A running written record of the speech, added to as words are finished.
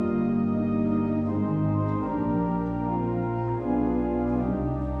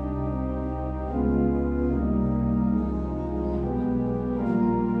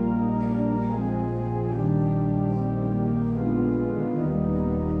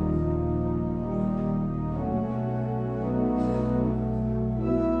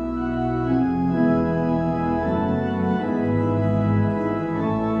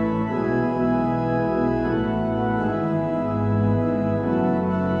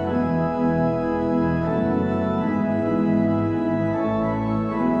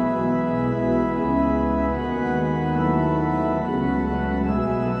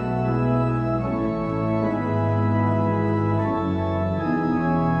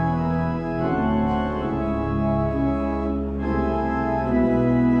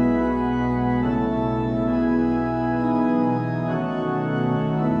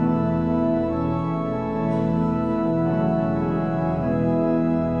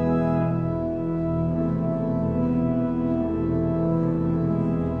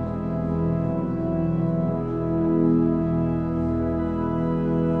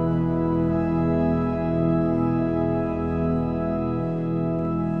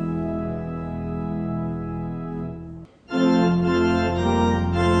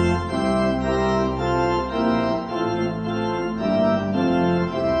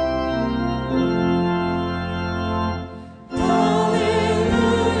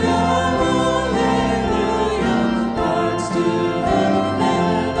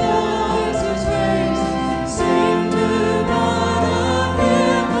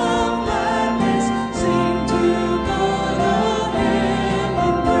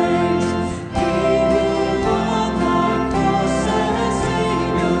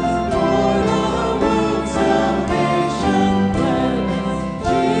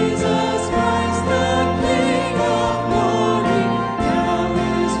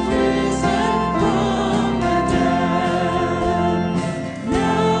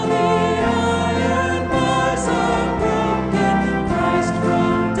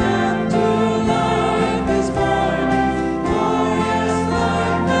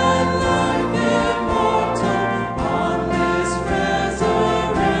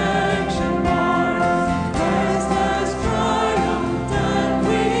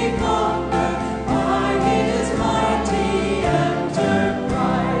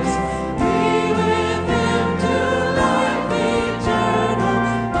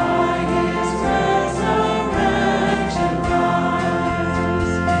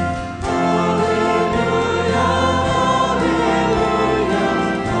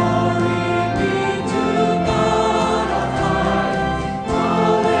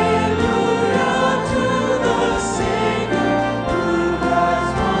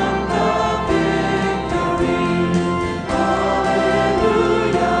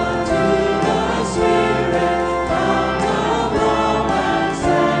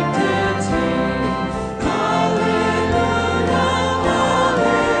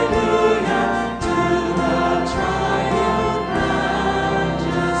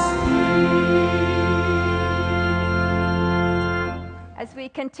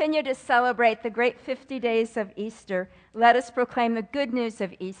continue to celebrate the great 50 days of Easter, let us proclaim the good news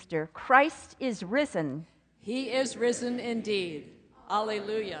of Easter. Christ is risen. He is risen indeed.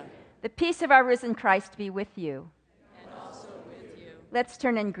 Alleluia. The peace of our risen Christ be with you. And also with you. Let's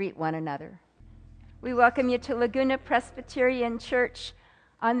turn and greet one another. We welcome you to Laguna Presbyterian Church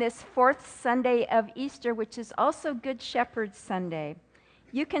on this fourth Sunday of Easter, which is also Good Shepherd Sunday.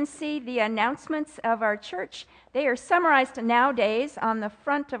 You can see the announcements of our church. They are summarized nowadays on the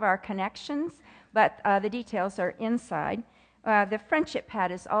front of our connections, but the details are inside. The friendship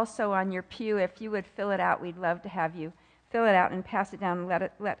pad is also on your pew. If you would fill it out, we'd love to have you fill it out and pass it down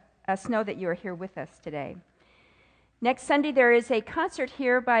and let us know that you are here with us today. Next Sunday, there is a concert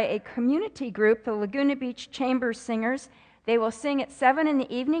here by a community group, the Laguna Beach Chamber Singers. They will sing at 7 in the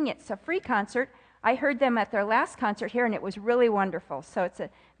evening. It's a free concert. I heard them at their last concert here, and it was really wonderful. So it's a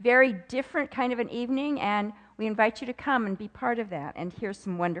very different kind of an evening, and we invite you to come and be part of that and hear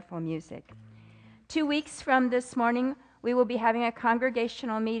some wonderful music. 2 weeks from this morning, we will be having a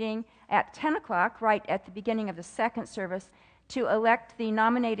congregational meeting at 10 o'clock, right at the beginning of the second service, to elect the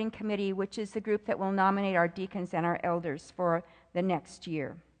nominating committee, which is the group that will nominate our deacons and our elders for the next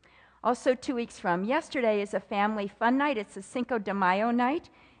year. Also, 2 weeks from yesterday is a family fun night. It's a Cinco de Mayo night.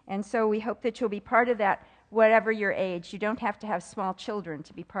 And so we hope that you'll be part of that, whatever your age. You don't have to have small children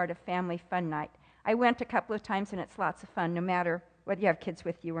to be part of Family Fun Night. I went a couple of times, and it's lots of fun, no matter whether you have kids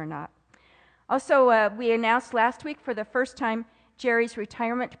with you or not. Also, we announced last week for the first time Jerry's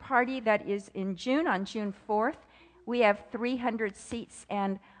retirement party that is in June, on June 4th. We have 300 seats,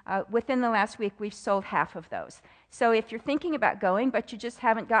 and within the last week, we've sold half of those. So if you're thinking about going, but you just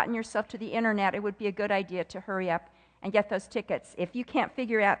haven't gotten yourself to the internet, it would be a good idea to hurry up and get those tickets. If you can't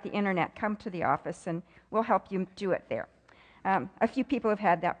figure out the internet, come to the office and we'll help you do it there. A few people have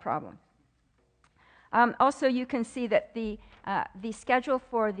had that problem. Also, you can see that the schedule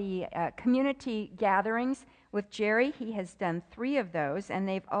for the community gatherings with Jerry, he has done 3 of those, and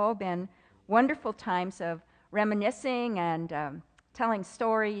they've all been wonderful times of reminiscing and telling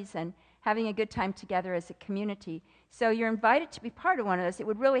stories and having a good time together as a community. So you're invited to be part of one of those. It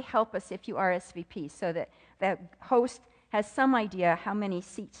would really help us if you RSVP so that the host has some idea how many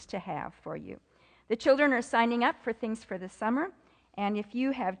seats to have for you. The children are signing up for things for the summer, and if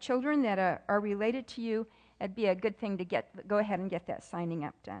you have children that are related to you, it'd be a good thing to go ahead and get that signing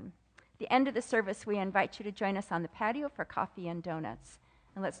up done. At the end of the service, we invite you to join us on the patio for coffee and donuts.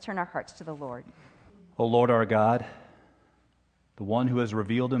 And let's turn our hearts to the Lord. O Lord our God, the one who has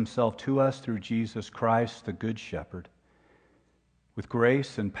revealed himself to us through Jesus Christ, the Good Shepherd, with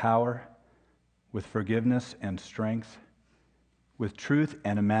grace and power, with forgiveness and strength, with truth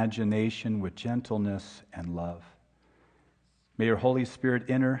and imagination, with gentleness and love. May your Holy Spirit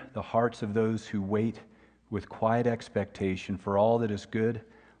enter the hearts of those who wait with quiet expectation for all that is good,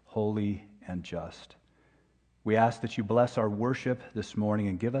 holy, and just. We ask that you bless our worship this morning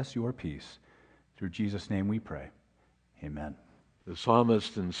and give us your peace. Through Jesus' name we pray. Amen. The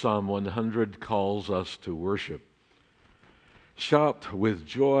psalmist in Psalm 100 calls us to worship. Shout with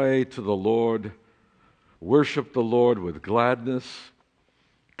joy to the Lord. Worship the Lord with gladness.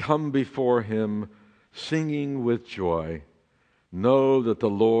 Come before him singing with joy. Know that the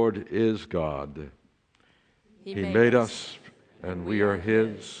Lord is God. He made us, and we are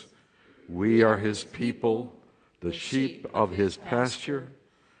his. We are his people, the sheep of his pasture.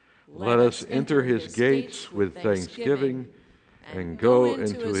 Let us enter his gates with thanksgiving and go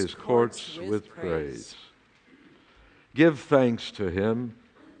into his courts with praise. Give thanks to him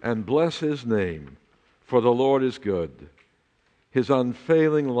and bless his name, for the Lord is good. His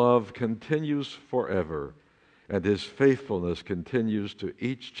unfailing love continues forever, and his faithfulness continues to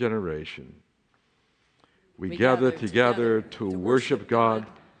each generation. We gather together to worship God,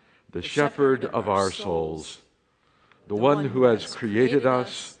 the shepherd of our souls, the one who has created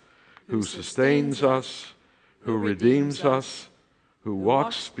us, who sustains us, who redeems us, who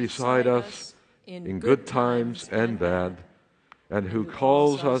walks beside us in good times and bad, and who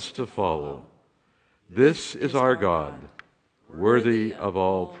calls us to follow. This is our God, worthy of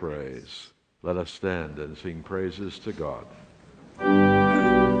all praise. Let us stand and sing praises to God.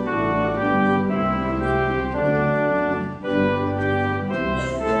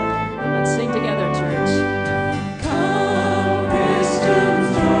 Let's sing together, church. Come,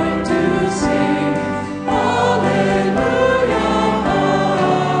 Christians, join to sing. Alleluia,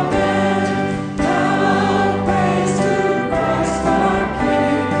 amen. Now praise to Christ our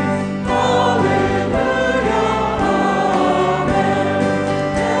King. Alleluia, amen.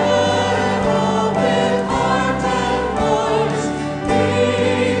 Ever with heart and voice.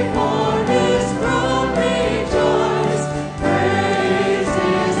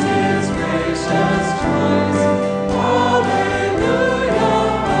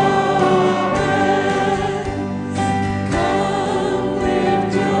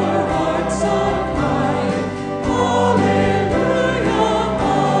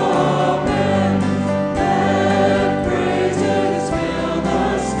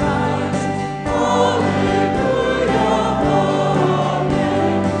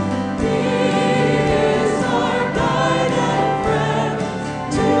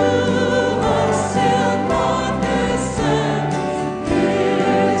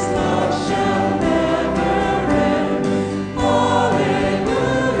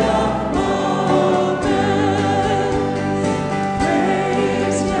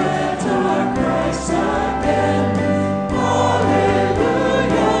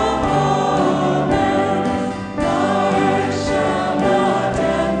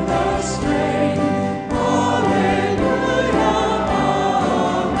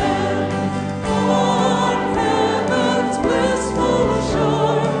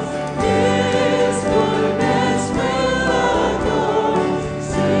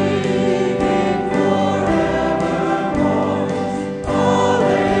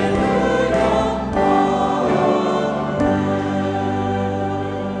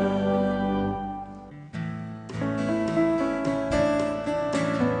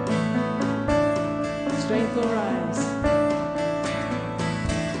 strength will rise.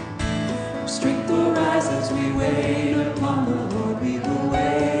 Strength will rise as we wait upon the Lord. We will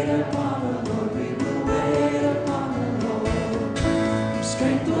wait upon the Lord. We will wait upon the Lord.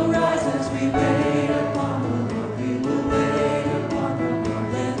 Strength will rise as we wait upon the Lord. We will wait upon the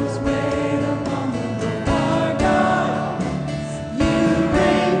Lord. Let us wait upon the Lord. Our God, you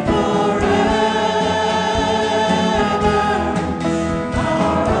reign forever.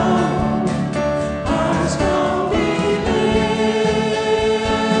 Our own, our strong deliverer.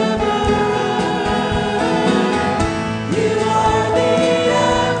 You are the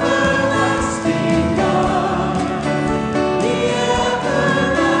everlasting God, the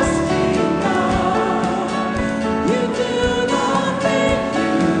everlasting God. You do not think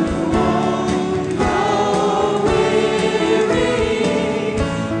you won't grow weary.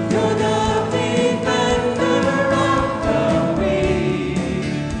 You're the defender of the weak.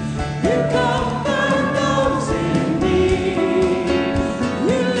 You comfort those in need.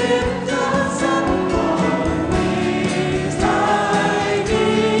 You lift us up on wings like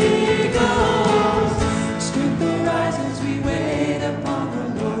eagles. Strength will rise as we wait upon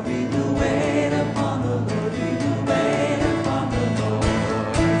the Lord. We will wait upon the Lord. We will wait upon the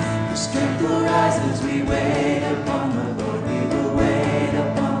Lord. Strength will rise as we wait upon the Lord. We will wait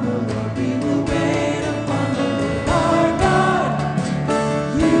upon the Lord. We will wait upon the Lord. Our God,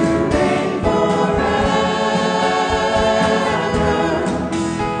 you reign forever.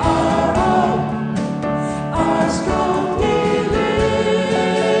 Our hope, our strong deliverer.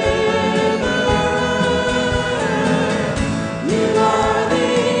 You are the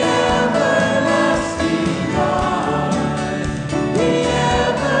everlasting God, the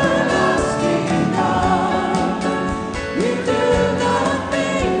everlasting God. You do not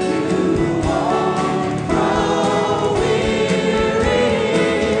think you won't grow weary.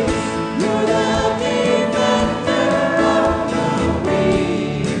 You're the defender of the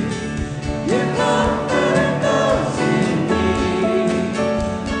weak. You comfort those in need.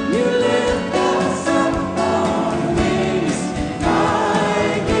 You lift us up on wings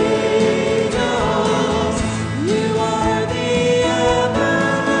like eagles. You are the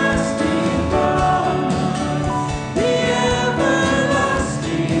everlasting God, the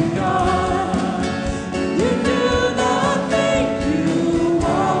everlasting God. You do not think you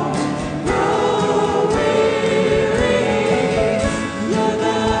won't grow weary. You're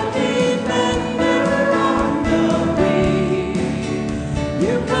the defender of the weak.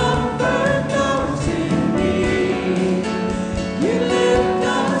 You comfort those in need. You lift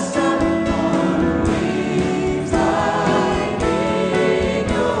us up on wings like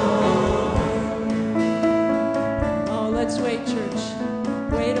eagles. Oh, let's wait, church.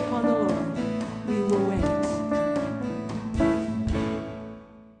 Wait upon the Lord. We will wait.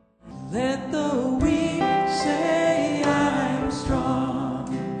 Let the weak say I'm strong.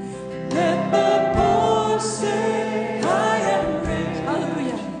 Let the poor say I am rich.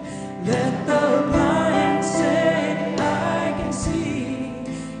 Hallelujah. Let the blind say I can see.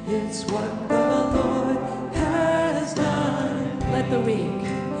 It's what the Lord has done. Let the weak.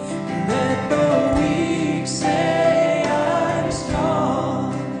 Let the weak say I'm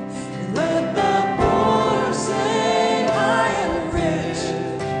strong. Let the poor say I am rich.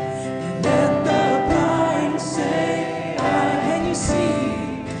 Let the blind say I can you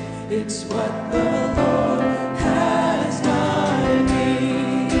see. It's what the Lord has done in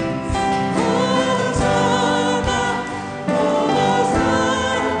me. Hosanna,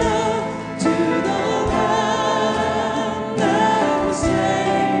 Hosanna to the Lamb that was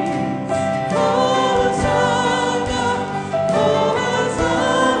slain. Hosanna.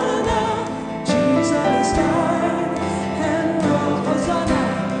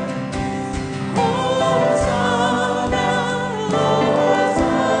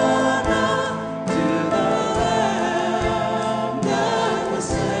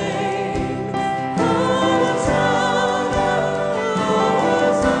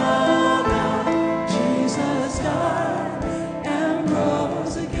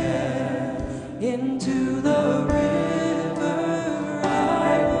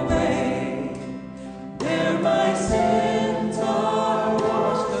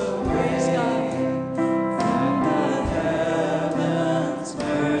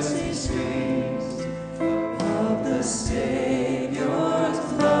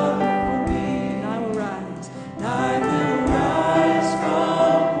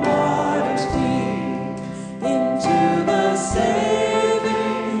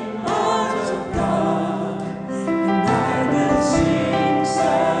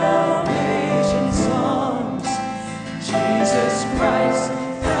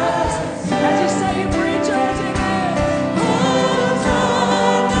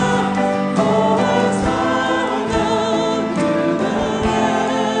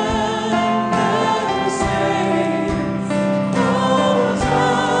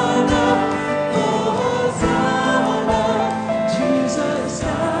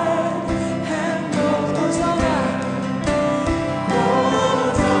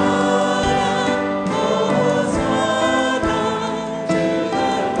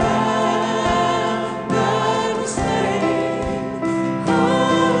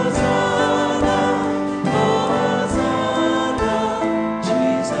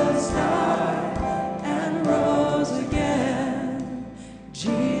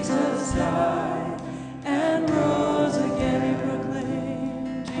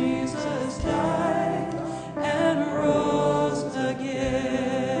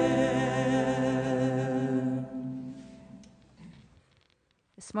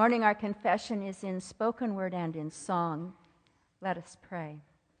 This morning our confession is in spoken word and in song. Let us pray.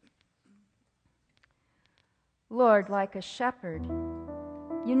 Lord, like a shepherd,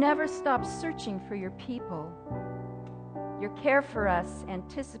 you never stop searching for your people. Your care for us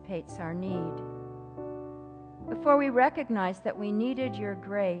anticipates our need. Before we recognized that we needed your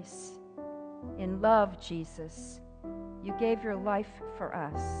grace, in love, Jesus, you gave your life for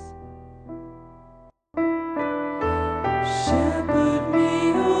us. Shepherd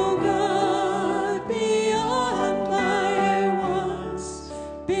me, O God, beyond my wants,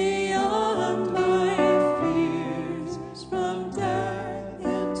 beyond my fears, from death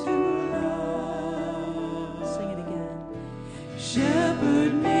into love. Sing it again.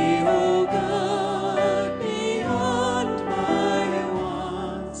 Shepherd me, O God, beyond my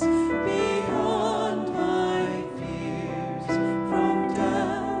wants, beyond my fears, from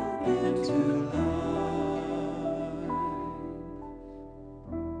death into love.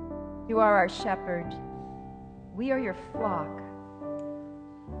 You are our shepherd. We are your flock.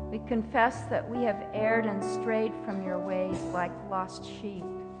 We confess that we have erred and strayed from your ways like lost sheep.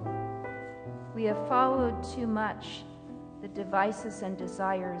 We have followed too much the devices and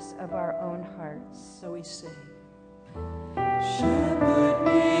desires of our own hearts. So we sing. Shepherd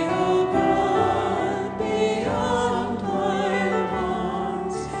me, O God, beyond my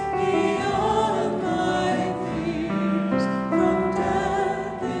wants, beyond my fears, from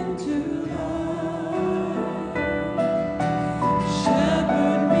death into life.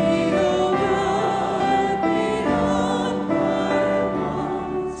 Shepherd me, O God, beyond my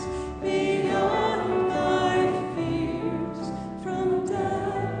wants, beyond my fears, from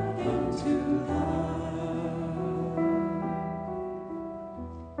death into life.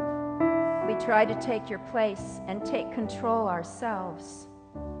 We try to take your place and take control ourselves.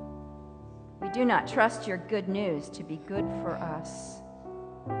 We do not trust your good news to be good for us.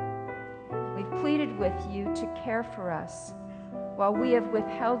 We've pleaded with you to care for us while we have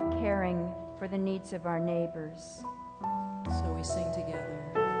withheld caring for the needs of our neighbors. So we sing together.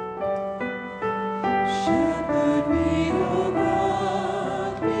 Shepherd me, O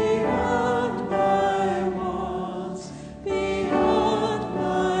God, beyond my wants, beyond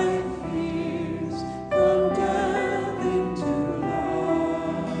my fears, from death into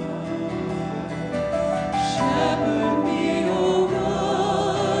life. Shepherd me, O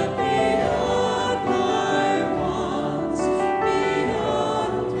God, beyond my wants,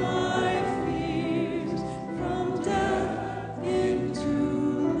 beyond my fears, from death into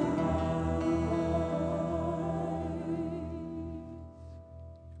life.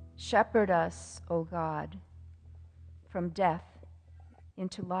 Shepherd us, O God, from death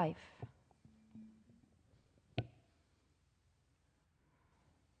into life.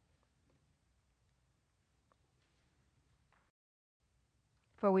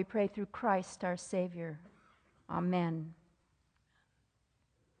 For we pray through Christ our Savior. Amen.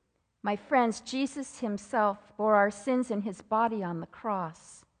 My friends, Jesus himself bore our sins in his body on the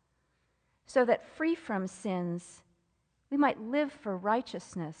cross, so that free from sins, we might live for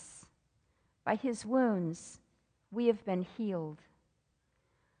righteousness. By his wounds, we have been healed.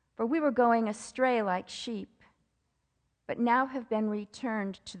 For we were going astray like sheep, but now have been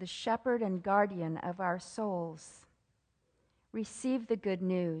returned to the shepherd and guardian of our souls. Receive the good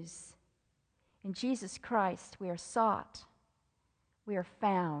news. In Jesus Christ, we are sought, we are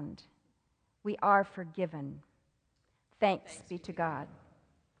found, we are forgiven. Thanks be to God.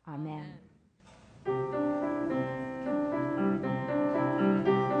 Amen.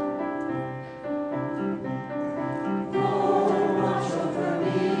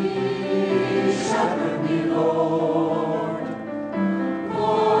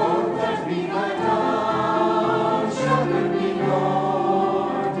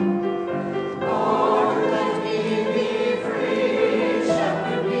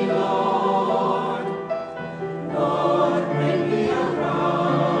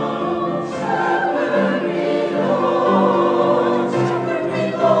 Shepherd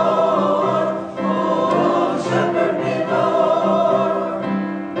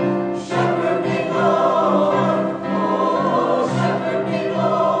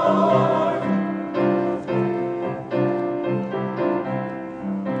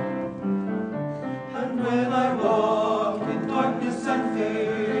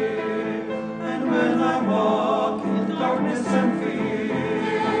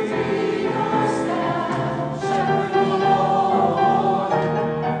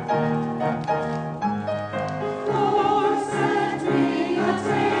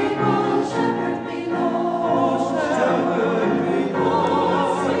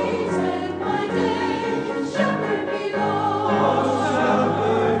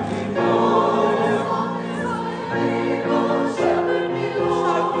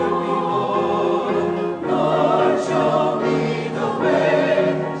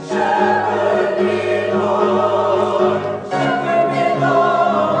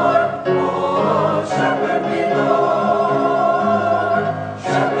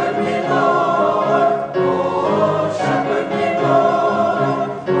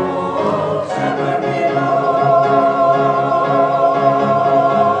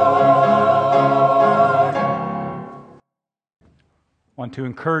want to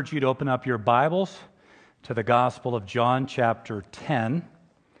encourage you to open up your Bibles to the Gospel of John, chapter 10.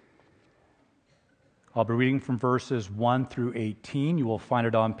 I'll be reading from verses 1 through 18. You will find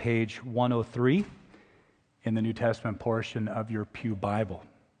it on page 103 in the New Testament portion of your pew Bible.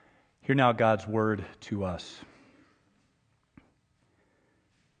 Hear now God's word to us.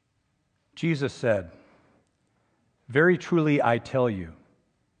 Jesus said, "Very truly I tell you,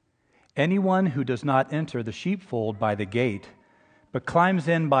 anyone who does not enter the sheepfold by the gate, but climbs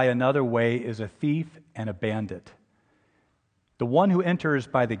in by another way is a thief and a bandit. The one who enters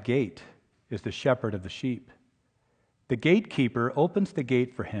by the gate is the shepherd of the sheep. The gatekeeper opens the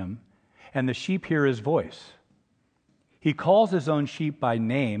gate for him, and the sheep hear his voice. He calls his own sheep by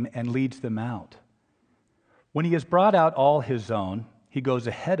name and leads them out. When he has brought out all his own, he goes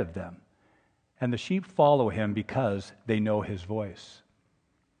ahead of them, and the sheep follow him because they know his voice.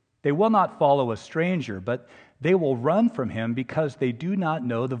 They will not follow a stranger, but they will run from him because they do not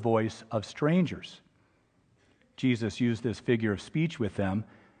know the voice of strangers." Jesus used this figure of speech with them,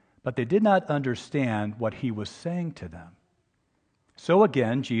 but they did not understand what he was saying to them. So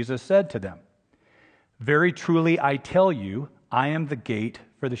again, Jesus said to them, "Very truly I tell you, I am the gate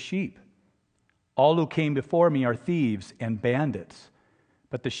for the sheep. All who came before me are thieves and bandits,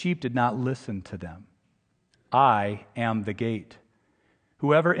 but the sheep did not listen to them. I am the gate.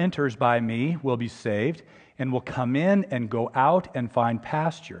 Whoever enters by me will be saved and will come in and go out and find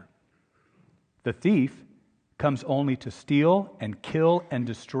pasture. The thief comes only to steal and kill and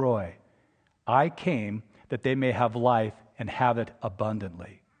destroy. I came that they may have life and have it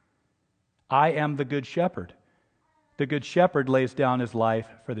abundantly. I am the good shepherd. The good shepherd lays down his life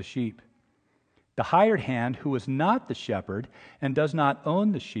for the sheep. The hired hand, who is not the shepherd and does not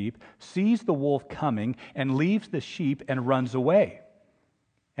own the sheep, sees the wolf coming and leaves the sheep and runs away.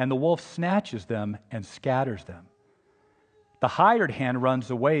 And the wolf snatches them and scatters them. The hired hand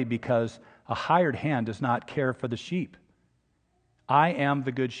runs away because a hired hand does not care for the sheep. I am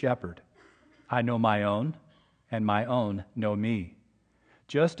the good shepherd. I know my own, and my own know me.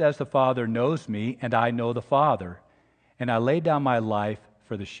 Just as the Father knows me, and I know the Father, and I lay down my life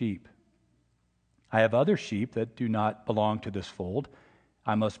for the sheep. I have other sheep that do not belong to this fold.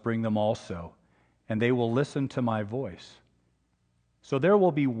 I must bring them also, and they will listen to my voice. So there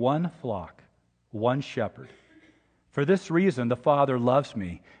will be one flock, one shepherd. For this reason the Father loves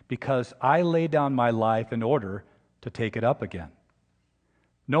me, because I lay down my life in order to take it up again.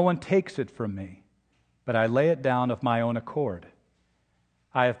 No one takes it from me, but I lay it down of my own accord.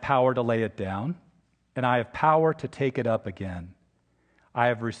 I have power to lay it down, and I have power to take it up again. I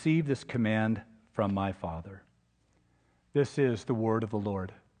have received this command from my Father." This is the word of the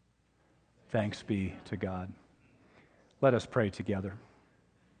Lord. Thanks be to God. Let us pray together.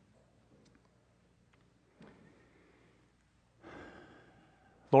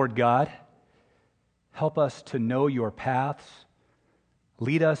 Lord God, help us to know your paths,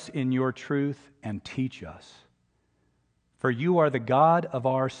 lead us in your truth, and teach us. For you are the God of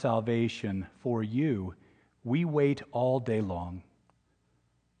our salvation. For you we wait all day long.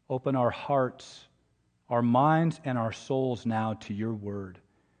 Open our hearts, our minds, and our souls now to your word.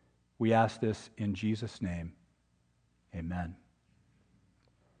 We ask this in Jesus' name. Amen.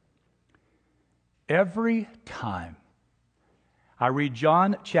 Every time I read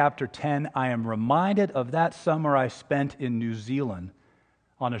John chapter 10, I am reminded of that summer I spent in New Zealand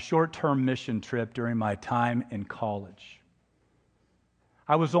on a short-term mission trip during my time in college.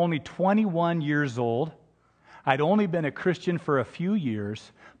 I was only 21 years old. I'd only been a Christian for a few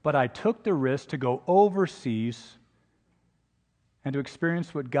years, but I took the risk to go overseas and to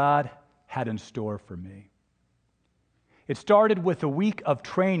experience what God had in store for me. It started with a week of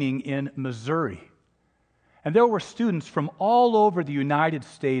training in Missouri. And there were students from all over the United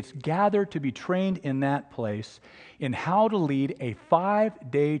States gathered to be trained in that place in how to lead a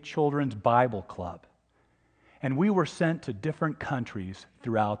 5-day children's Bible club. And we were sent to different countries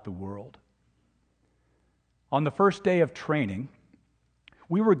throughout the world. On the first day of training,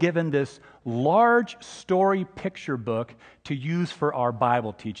 we were given this large story picture book to use for our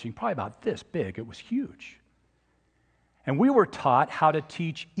Bible teaching, probably about this big. It was huge. And we were taught how to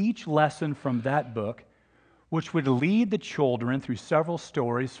teach each lesson from that book, which would lead the children through several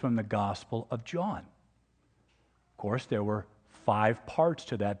stories from the Gospel of John. Of course, there were 5 parts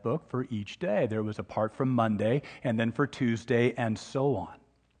to that book for each day. There was a part from Monday, and then for Tuesday, and so on.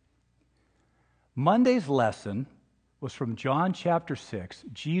 Monday's lesson was from John chapter 6,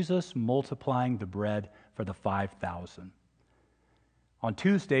 Jesus multiplying the bread for the 5,000. On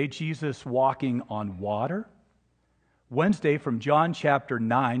Tuesday, Jesus walking on water. Wednesday, from John chapter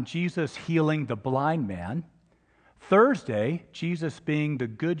 9, Jesus healing the blind man. Thursday, Jesus being the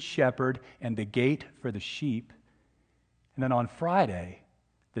good shepherd and the gate for the sheep. And then on Friday,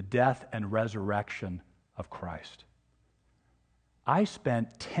 the death and resurrection of Christ. I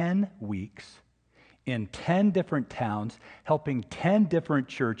spent 10 weeks in 10 different towns helping 10 different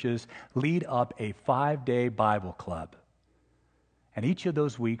churches lead up a 5-day Bible club. And each of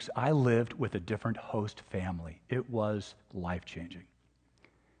those weeks, I lived with a different host family. It was life-changing.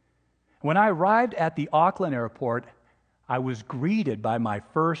 When I arrived at the Auckland airport, I was greeted by my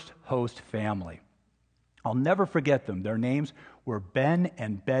first host family. I'll never forget them. Their names were Ben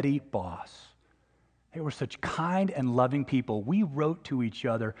and Betty Boss. They were such kind and loving people. We wrote to each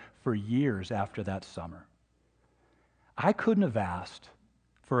other for years after that summer. I couldn't have asked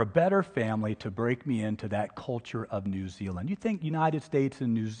for a better family to break me into that culture of New Zealand. You think United States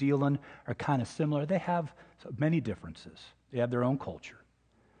and New Zealand are kind of similar? They have many differences. They have their own culture.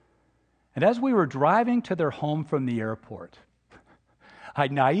 And as we were driving to their home from the airport, I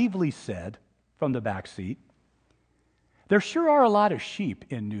naively said from the back seat, "There sure are a lot of sheep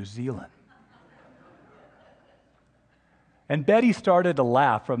in New Zealand." And Betty started to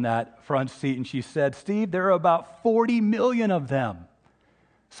laugh from that front seat, and she said, "Steve, there are about 40 million of them.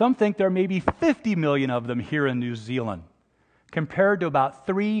 Some think there may be 50 million of them here in New Zealand, compared to about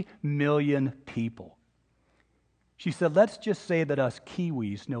 3 million people." She said, "Let's just say that us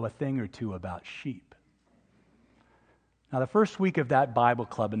Kiwis know a thing or two about sheep." Now, the first week of that Bible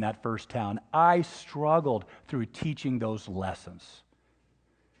club in that first town, I struggled through teaching those lessons.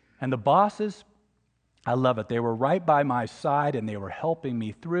 And the bosses, I love it. They were right by my side, and they were helping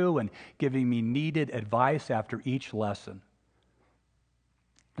me through and giving me needed advice after each lesson.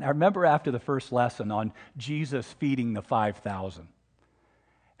 And I remember after the first lesson on Jesus feeding the 5,000,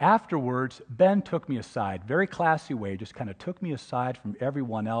 afterwards, Ben took me aside, very classy way, just kind of took me aside from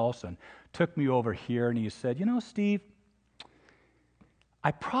everyone else and took me over here, and he said, "You know, Steve,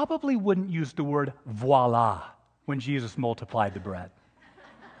 I probably wouldn't use the word voila when Jesus multiplied the bread.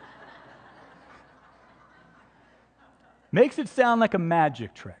 Makes it sound like a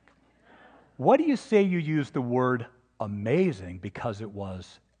magic trick. What do you say you use the word amazing because it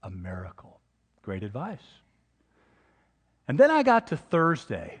was a miracle?" Great advice. And then I got to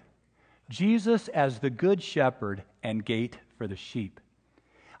Thursday, Jesus as the good shepherd and gate for the sheep.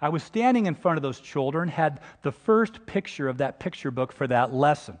 I was standing in front of those children, had the first picture of that picture book for that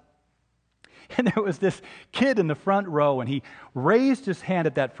lesson. And there was this kid in the front row, and he raised his hand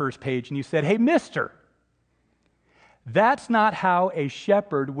at that first page, and he said, "Hey, mister, that's not how a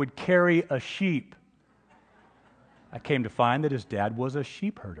shepherd would carry a sheep." I came to find that his dad was a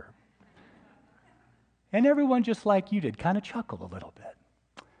sheep herder. And everyone, just like you did, kind of chuckled a little bit.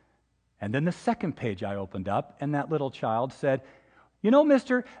 And then the second page I opened up, and that little child said, "You know,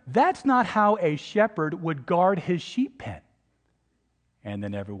 mister, that's not how a shepherd would guard his sheep pen." And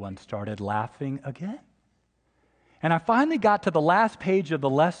then everyone started laughing again. And I finally got to the last page of the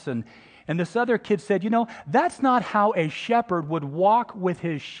lesson, and this other kid said, "You know, that's not how a shepherd would walk with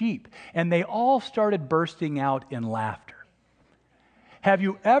his sheep." And they all started bursting out in laughter. Have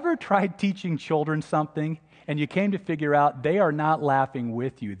you ever tried teaching children something and you came to figure out they are not laughing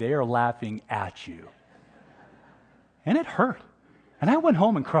with you, they are laughing at you? And it hurt. And I went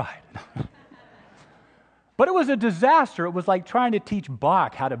home and cried. But it was a disaster. It was like trying to teach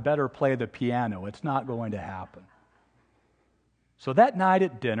Bach how to better play the piano. It's not going to happen. So that night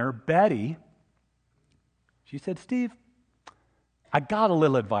at dinner, Betty, she said, "Steve, I got a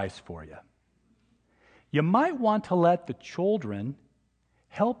little advice for you. You might want to let the children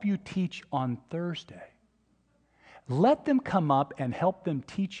help you teach on Thursday. Let them come up and help them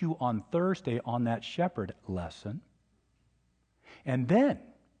teach you on Thursday on that shepherd lesson. And then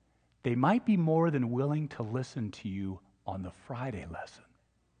they might be more than willing to listen to you on the Friday lesson."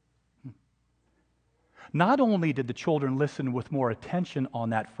 Not only did the children listen with more attention on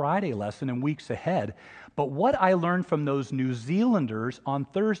that Friday lesson and weeks ahead, but what I learned from those New Zealanders on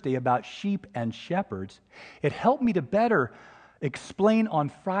Thursday about sheep and shepherds, it helped me to better explain on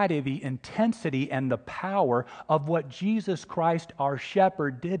Friday the intensity and the power of what Jesus Christ, our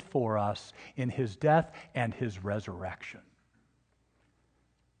shepherd, did for us in his death and his resurrection.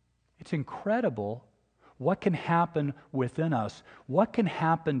 It's incredible what can happen within us, what can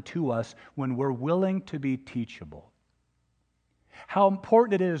happen to us when we're willing to be teachable. How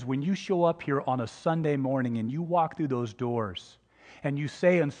important it is when you show up here on a Sunday morning and you walk through those doors and you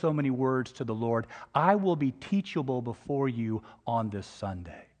say in so many words to the Lord, "I will be teachable before you on this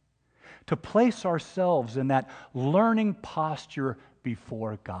Sunday." To place ourselves in that learning posture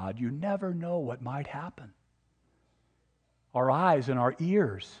before God. You never know what might happen. Our eyes and our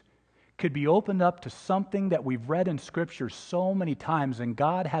ears could be opened up to something that we've read in Scripture so many times, and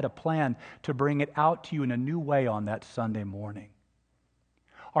God had a plan to bring it out to you in a new way on that Sunday morning.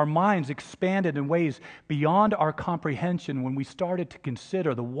 Our minds expanded in ways beyond our comprehension when we started to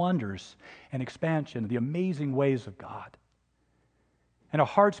consider the wonders and expansion, the amazing ways of God. And our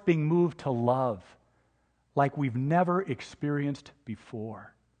hearts being moved to love like we've never experienced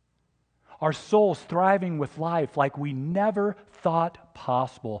before. Our souls thriving with life like we never thought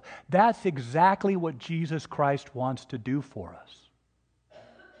possible. That's exactly what Jesus Christ wants to do for us.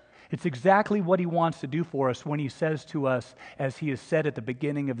 It's exactly what he wants to do for us when he says to us, as he has said at the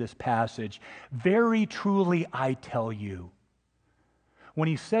beginning of this passage, "Very truly I tell you." When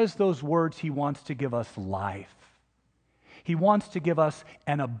he says those words, he wants to give us life. He wants to give us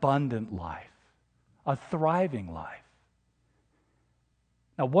an abundant life, a thriving life.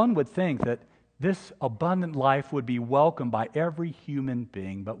 Now, one would think that this abundant life would be welcomed by every human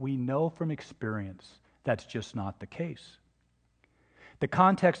being, but we know from experience that's just not the case. The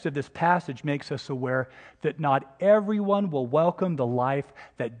context of this passage makes us aware that not everyone will welcome the life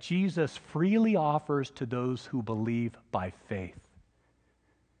that Jesus freely offers to those who believe by faith.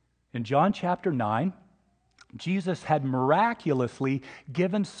 In John chapter 9, Jesus had miraculously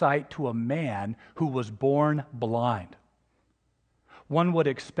given sight to a man who was born blind. One would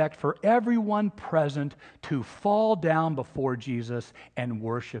expect for everyone present to fall down before Jesus and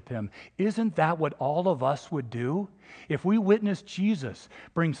worship him. Isn't that what all of us would do? If we witnessed Jesus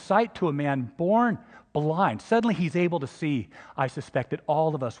bring sight to a man born blind, suddenly he's able to see, I suspect that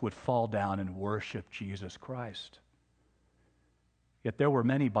all of us would fall down and worship Jesus Christ. Yet there were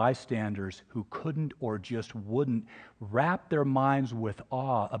many bystanders who couldn't or just wouldn't wrap their minds with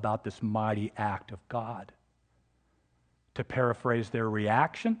awe about this mighty act of God. To paraphrase their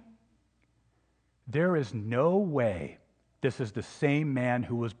reaction, there is no way this is the same man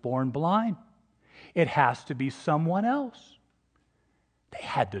who was born blind. It has to be someone else. They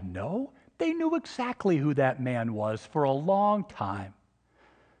had to know. They knew exactly who that man was for a long time.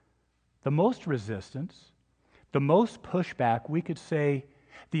 The most resistance, the most pushback, we could say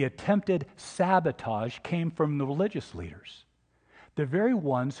the attempted sabotage came from the religious leaders. The very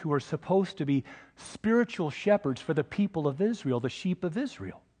ones who are supposed to be spiritual shepherds for the people of Israel, the sheep of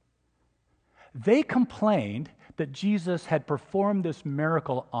Israel. They complained that Jesus had performed this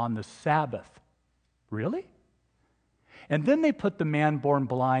miracle on the Sabbath. Really? And then they put the man born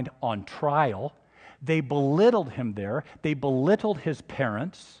blind on trial. They belittled him there. They belittled his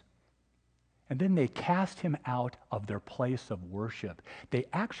parents. And then they cast him out of their place of worship. They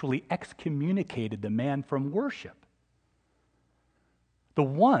actually excommunicated the man from worship. The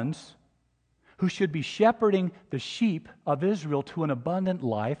ones who should be shepherding the sheep of Israel to an abundant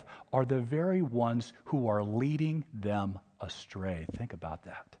life are the very ones who are leading them astray. Think about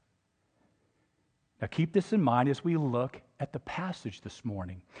that. Now keep this in mind as we look at the passage this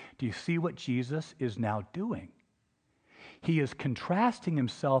morning. Do you see what Jesus is now doing? He is contrasting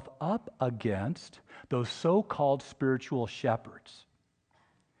himself up against those so-called spiritual shepherds.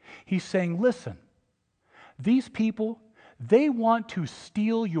 He's saying, listen, these people, they want to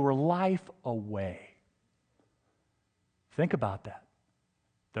steal your life away. Think about that.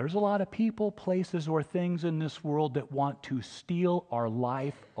 There's a lot of people, places, or things in this world that want to steal our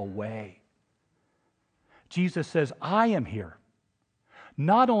life away. Jesus says, I am here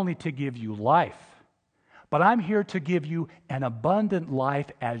not only to give you life, but I'm here to give you an abundant life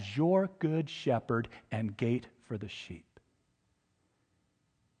as your good shepherd and gate for the sheep.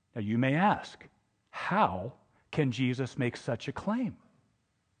 Now you may ask, how can Jesus make such a claim?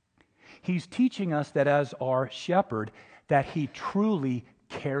 He's teaching us that as our shepherd, that he truly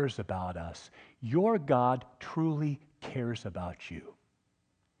cares about us. Your God truly cares about you.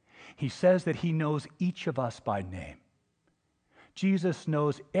 He says that he knows each of us by name. Jesus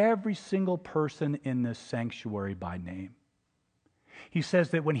knows every single person in this sanctuary by name. He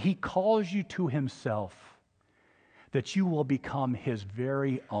says that when he calls you to himself, that you will become his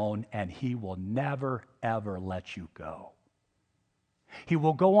very own and he will never, ever let you go. He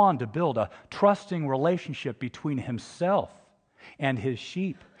will go on to build a trusting relationship between himself and his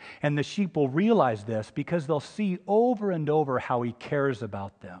sheep. And the sheep will realize this because they'll see over and over how he cares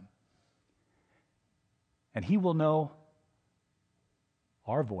about them. And he will know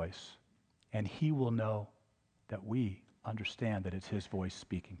our voice, and he will know that we understand that it's his voice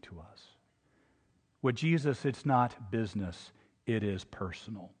speaking to us. With Jesus, it's not business, it is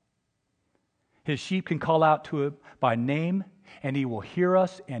personal. His sheep can call out to him by name, and he will hear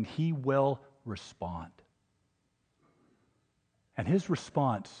us, and he will respond. And his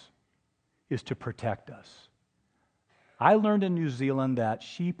response is to protect us. I learned in New Zealand that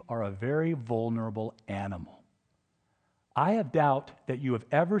sheep are a very vulnerable animal. I have doubt that you have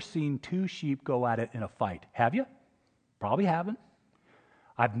ever seen two sheep go at it in a fight. Have you? Probably haven't.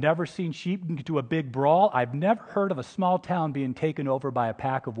 I've never seen sheep get into a big brawl. I've never heard of a small town being taken over by a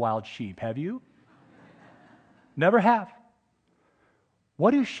pack of wild sheep. Have you? Never have.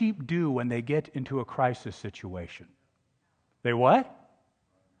 What do sheep do when they get into a crisis situation? They what?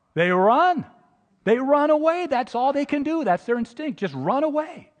 They run. They run away. That's all they can do. That's their instinct. Just run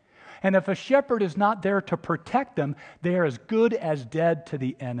away. And if a shepherd is not there to protect them, they are as good as dead to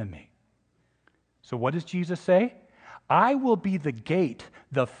the enemy. So what does Jesus say? I will be the gate,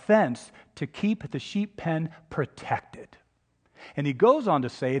 the fence, to keep the sheep pen protected. And he goes on to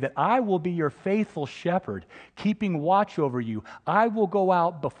say that I will be your faithful shepherd, keeping watch over you. I will go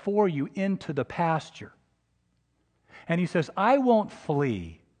out before you into the pasture. And he says, I won't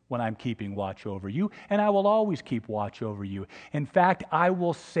flee when I'm keeping watch over you, and I will always keep watch over you. In fact, I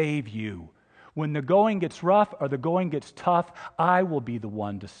will save you. When the going gets rough or the going gets tough, I will be the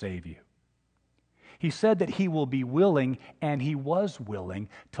one to save you. He said that he will be willing, and he was willing,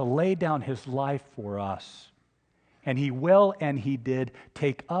 to lay down his life for us. And he will, and he did,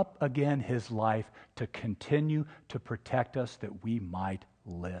 take up again his life to continue to protect us that we might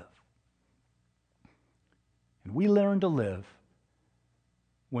live. And we learn to live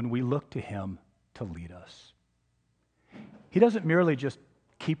when we look to him to lead us. He doesn't merely just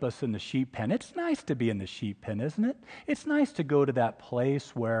keep us in the sheep pen. It's nice to be in the sheep pen, isn't it? It's nice to go to that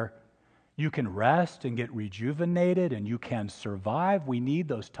place where you can rest and get rejuvenated and you can survive. We need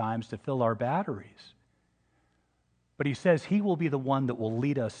those times to fill our batteries. But he says he will be the one that will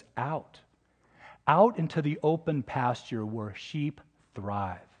lead us out into the open pasture where sheep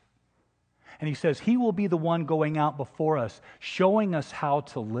thrive. And he says he will be the one going out before us, showing us how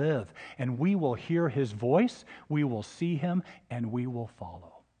to live. And we will hear his voice, we will see him, and we will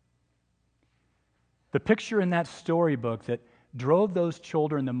follow. The picture in that storybook that drove those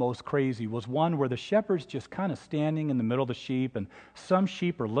children the most crazy was one where the shepherd's just kind of standing in the middle of the sheep, and some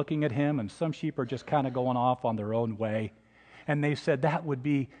sheep are looking at him, and some sheep are just kind of going off on their own way. And they said that would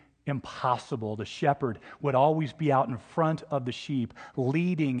be impossible. The shepherd would always be out in front of the sheep,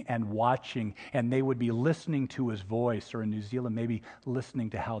 leading and watching, and they would be listening to his voice, or in New Zealand, maybe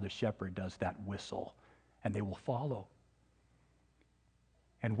listening to how the shepherd does that whistle, and they will follow.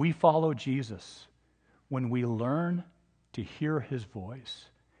 And we follow Jesus when we learn to hear his voice.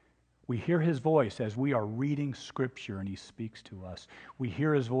 We hear his voice as we are reading Scripture and he speaks to us. We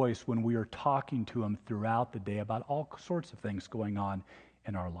hear his voice when we are talking to him throughout the day about all sorts of things going on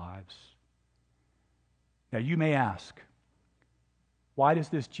in our lives. Now you may ask, why does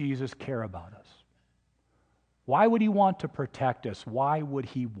this Jesus care about us? Why would he want to protect us? Why would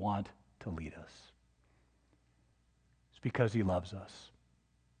he want to lead us? It's because he loves us.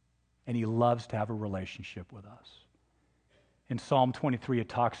 And he loves to have a relationship with us. In Psalm 23, it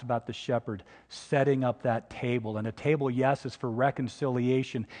talks about the shepherd setting up that table. And a table, yes, is for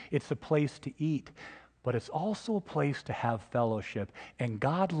reconciliation. It's a place to eat. But it's also a place to have fellowship. And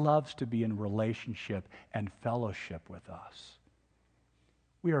God loves to be in relationship and fellowship with us.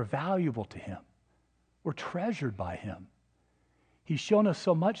 We are valuable to him. We're treasured by him. He's shown us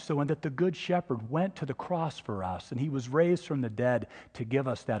so much so in that the Good Shepherd went to the cross for us, and he was raised from the dead to give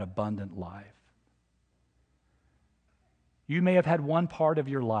us that abundant life. You may have had one part of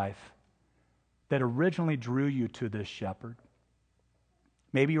your life that originally drew you to this shepherd.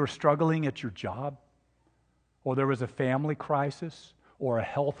 Maybe you were struggling at your job, or there was a family crisis, or a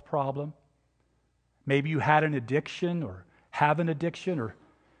health problem. Maybe you had an addiction, or have an addiction, or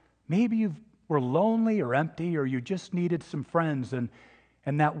maybe you were lonely or empty, or you just needed some friends, and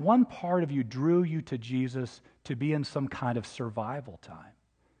that one part of you drew you to Jesus to be in some kind of survival time.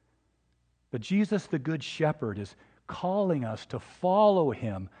 But Jesus, the Good Shepherd, is calling us to follow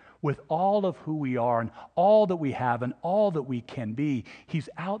him with all of who we are and all that we have and all that we can be. He's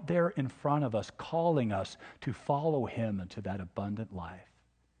out there in front of us, calling us to follow him into that abundant life.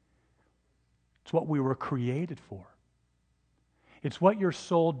 It's what we were created for. It's what your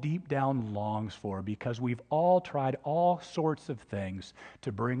soul deep down longs for, because we've all tried all sorts of things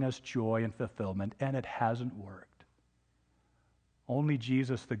to bring us joy and fulfillment, and it hasn't worked. Only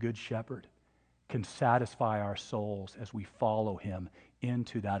Jesus, the Good Shepherd, can satisfy our souls as we follow him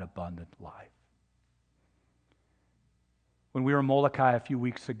into that abundant life. When we were in Molokai a few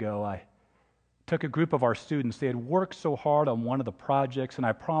weeks ago, I took a group of our students. They had worked so hard on one of the projects, and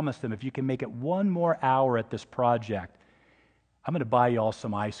I promised them, if you can make it one more hour at this project, I'm going to buy you all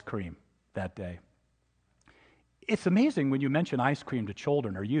some ice cream that day. It's amazing when you mention ice cream to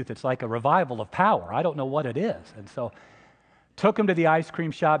children or youth. It's like a revival of power. I don't know what it is. And so took them to the ice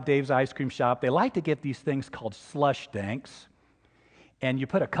cream shop, Dave's ice cream shop. They like to get these things called slush danks. And you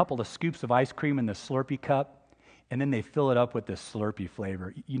put a couple of scoops of ice cream in the Slurpee cup, and then they fill it up with this Slurpee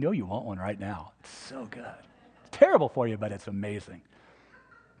flavor. You know you want one right now. It's so good. It's terrible for you, but it's amazing.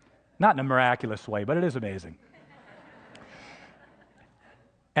 Not in a miraculous way, but it is amazing.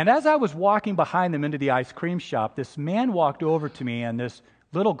 And as I was walking behind them into the ice cream shop, this man walked over to me, and this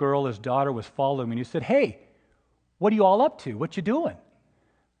little girl, his daughter, was following me. And he said, "Hey, what are you all up to? What you doing?"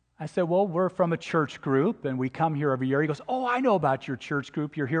 I said, "Well, we're from a church group, and we come here every year." He goes, "Oh, I know about your church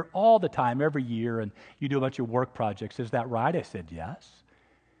group. You're here all the time, every year, and you do a bunch of work projects. Is that right?" I said, "Yes."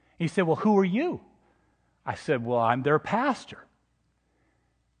 He said, "Well, who are you?" I said, "Well, I'm their pastor."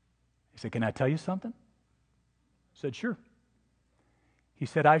 He said, "Can I tell you something?" I said, "Sure." He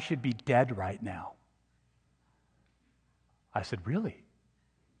said, "I should be dead right now." I said, "Really?"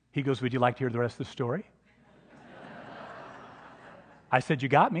 He goes, "Would you like to hear the rest of the story?" I said, "You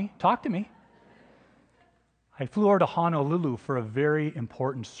got me. Talk to me." I flew over to Honolulu for a very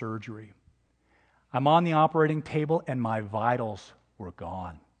important surgery. I'm on the operating table, and my vitals were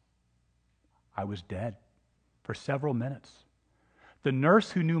gone. I was dead for several minutes. The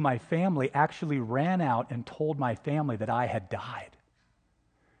nurse who knew my family actually ran out and told my family that I had died.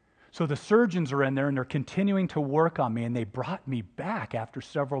 So the surgeons are in there, and they're continuing to work on me, and they brought me back after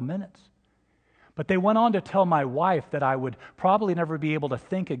several minutes. But they went on to tell my wife that I would probably never be able to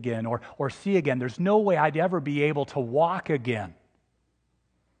think again or see again. There's no way I'd ever be able to walk again.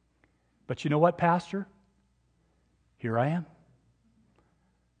 But you know what, Pastor? Here I am.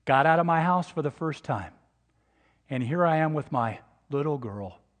 Got out of my house for the first time. And here I am with my little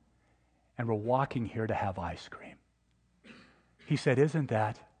girl, and we're walking here to have ice cream. He said, "Isn't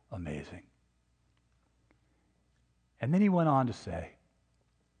that amazing?" And then he went on to say,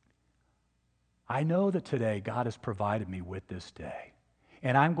 "I know that today God has provided me with this day,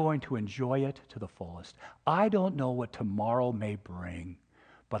 and I'm going to enjoy it to the fullest. I don't know what tomorrow may bring,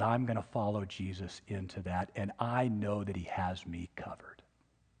 but I'm going to follow Jesus into that, and I know that he has me covered."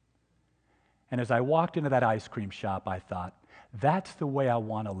 And as I walked into that ice cream shop, I thought, that's the way I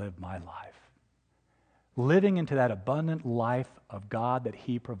want to live my life. Living into that abundant life of God that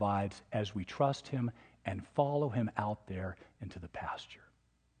he provides as we trust him and follow him out there into the pasture.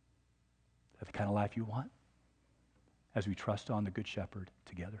 Is that the kind of life you want? As we trust on the Good Shepherd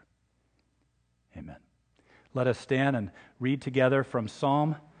together. Amen. Let us stand and read together from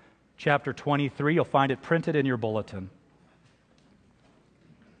Psalm chapter 23. You'll find it printed in your bulletin.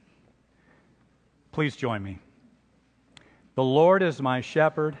 Please join me. The Lord is my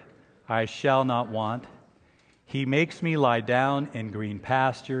shepherd, I shall not want. He makes me lie down in green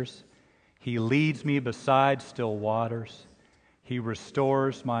pastures. He leads me beside still waters. He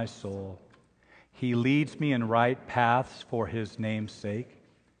restores my soul. He leads me in right paths for his name's sake.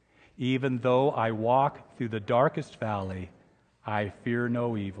 Even though I walk through the darkest valley, I fear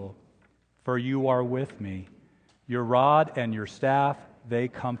no evil, for you are with me. Your rod and your staff, they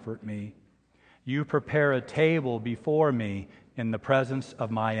comfort me. You prepare a table before me in the presence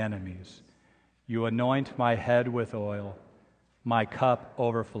of my enemies. You anoint my head with oil. My cup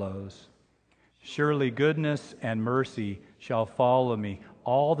overflows. Surely goodness and mercy shall follow me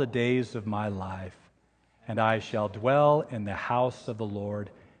all the days of my life, and I shall dwell in the house of the Lord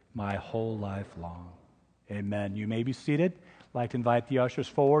my whole life long. Amen. You may be seated. I'd like to invite the ushers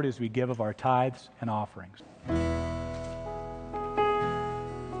forward as we give of our tithes and offerings.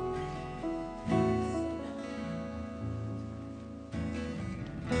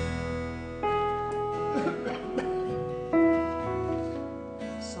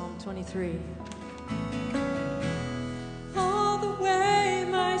 Psalm 23. All the way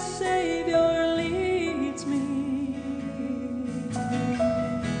my Savior leads me.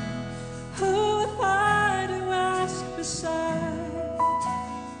 Who have I to ask beside?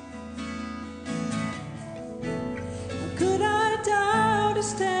 How could I doubt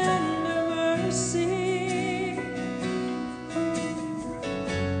his tender mercy?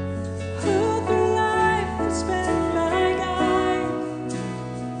 Who through life has been my guide?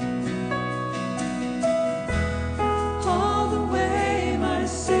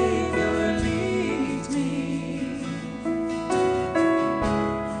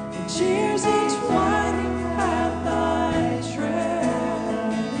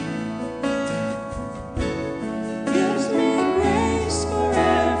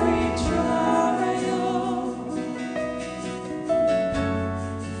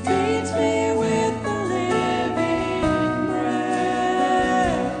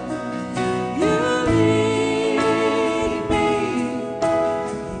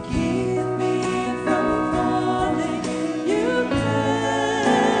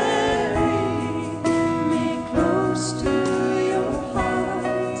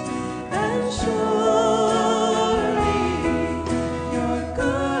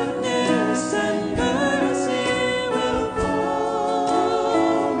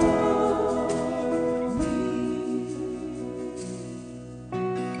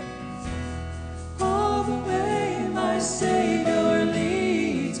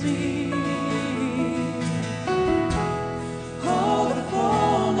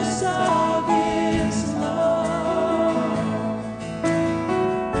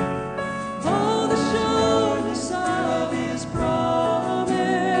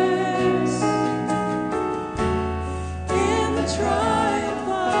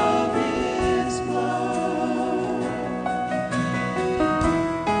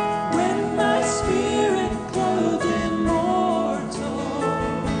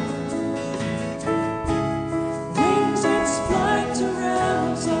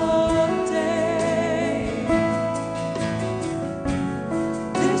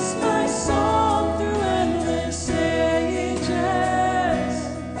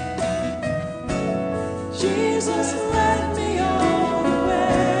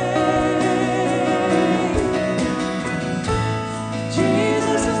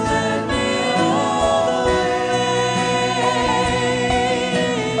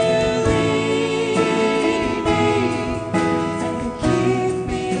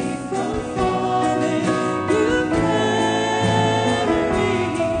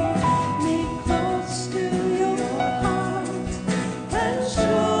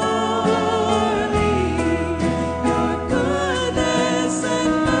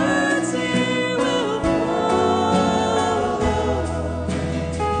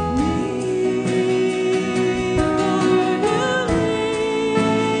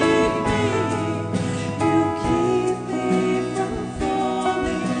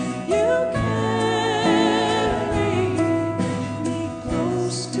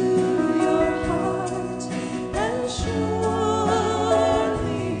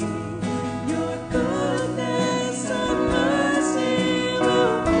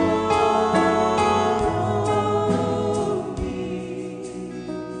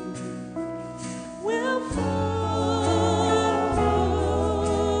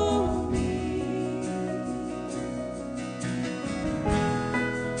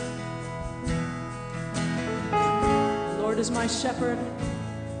 is my shepherd.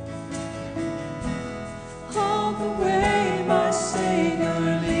 All the way my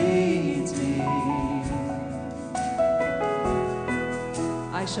Savior leads me.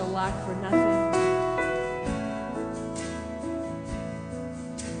 I shall lack for nothing.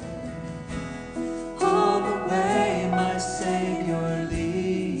 All the way my Savior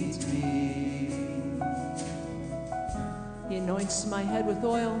leads me. He anoints my head with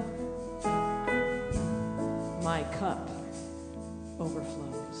oil. My cup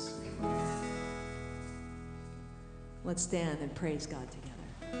overflows. Let's stand and praise God together.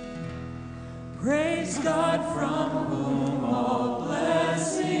 Praise God from whom all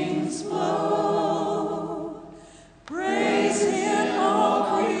blessings flow. Praise Him,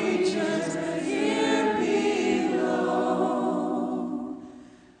 all creatures here below.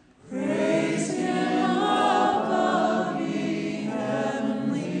 Praise Him above the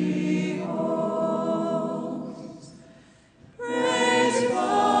heavenly hosts. Praise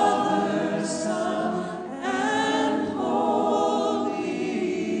Father, Son, and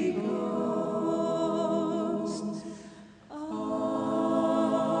Holy Ghost.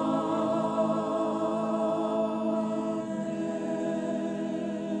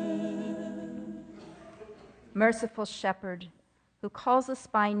 Merciful Shepherd, who calls us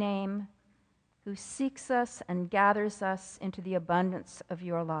by name, who seeks us and gathers us into the abundance of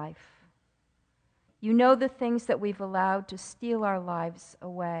your life. You know the things that we've allowed to steal our lives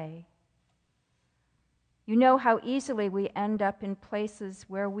away. You know how easily we end up in places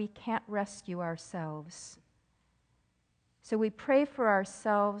where we can't rescue ourselves. So we pray for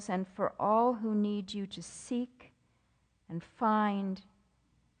ourselves and for all who need you to seek and find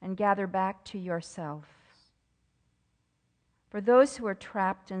and gather back to yourself. For those who are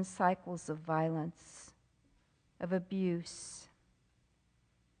trapped in cycles of violence, of abuse,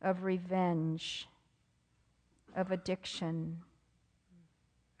 of revenge, of addiction,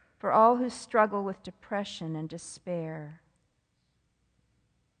 for all who struggle with depression and despair,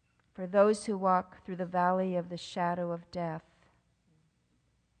 for those who walk through the valley of the shadow of death,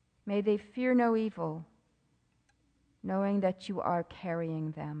 may they fear no evil, knowing that you are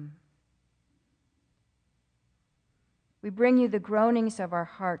carrying them. We bring you the groanings of our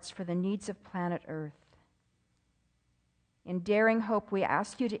hearts for the needs of planet Earth. In daring hope, we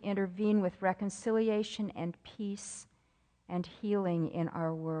ask you to intervene with reconciliation and peace and healing in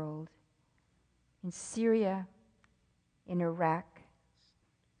our world, in Syria, in Iraq,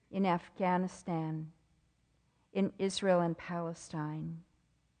 in Afghanistan, in Israel and Palestine,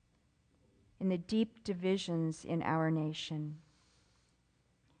 in the deep divisions in our nation.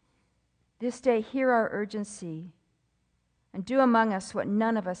 This day, hear our urgency and do among us what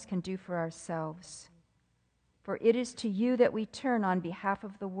none of us can do for ourselves. For it is to you that we turn on behalf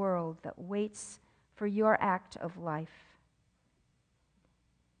of the world that waits for your act of life.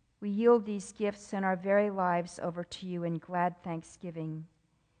 We yield these gifts and our very lives over to you in glad thanksgiving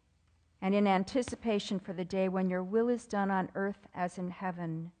and in anticipation for the day when your will is done on earth as in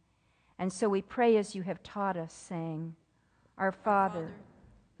heaven. And so we pray as you have taught us, saying, Our Father,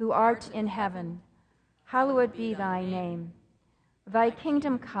 who art in heaven, hallowed be thy name. Thy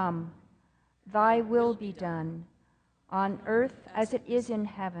kingdom come, thy will be done, on earth as it is in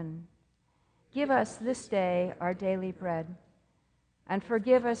heaven. Give us this day our daily bread, and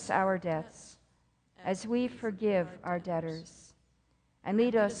forgive us our debts, as we forgive our debtors. And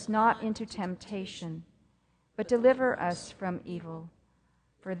lead us not into temptation, but deliver us from evil.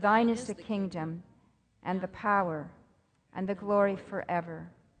 For thine is the kingdom, and the power, and the glory forever.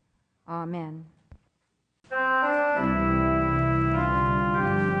 Amen. Our God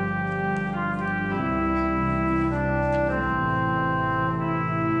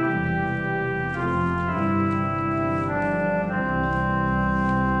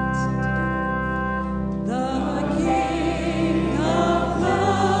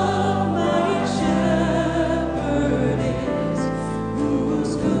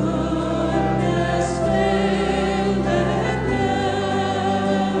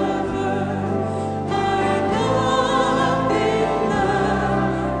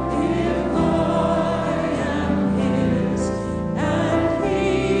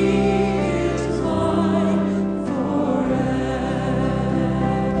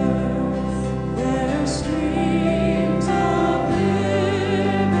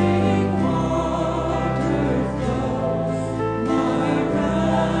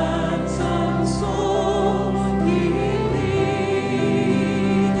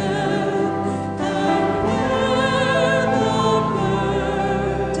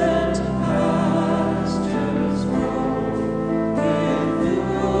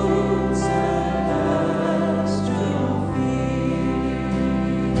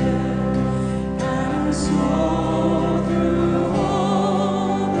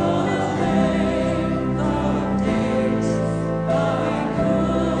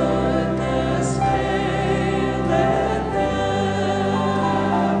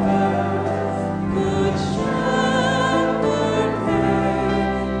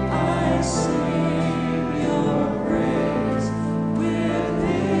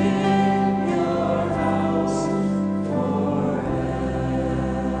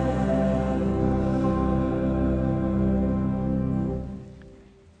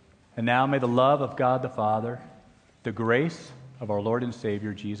And now may the love of God the Father, the grace of our Lord and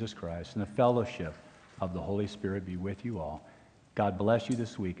Savior Jesus Christ, and the fellowship of the Holy Spirit be with you all. God bless you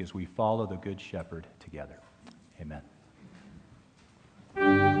this week as we follow the Good Shepherd together. Amen.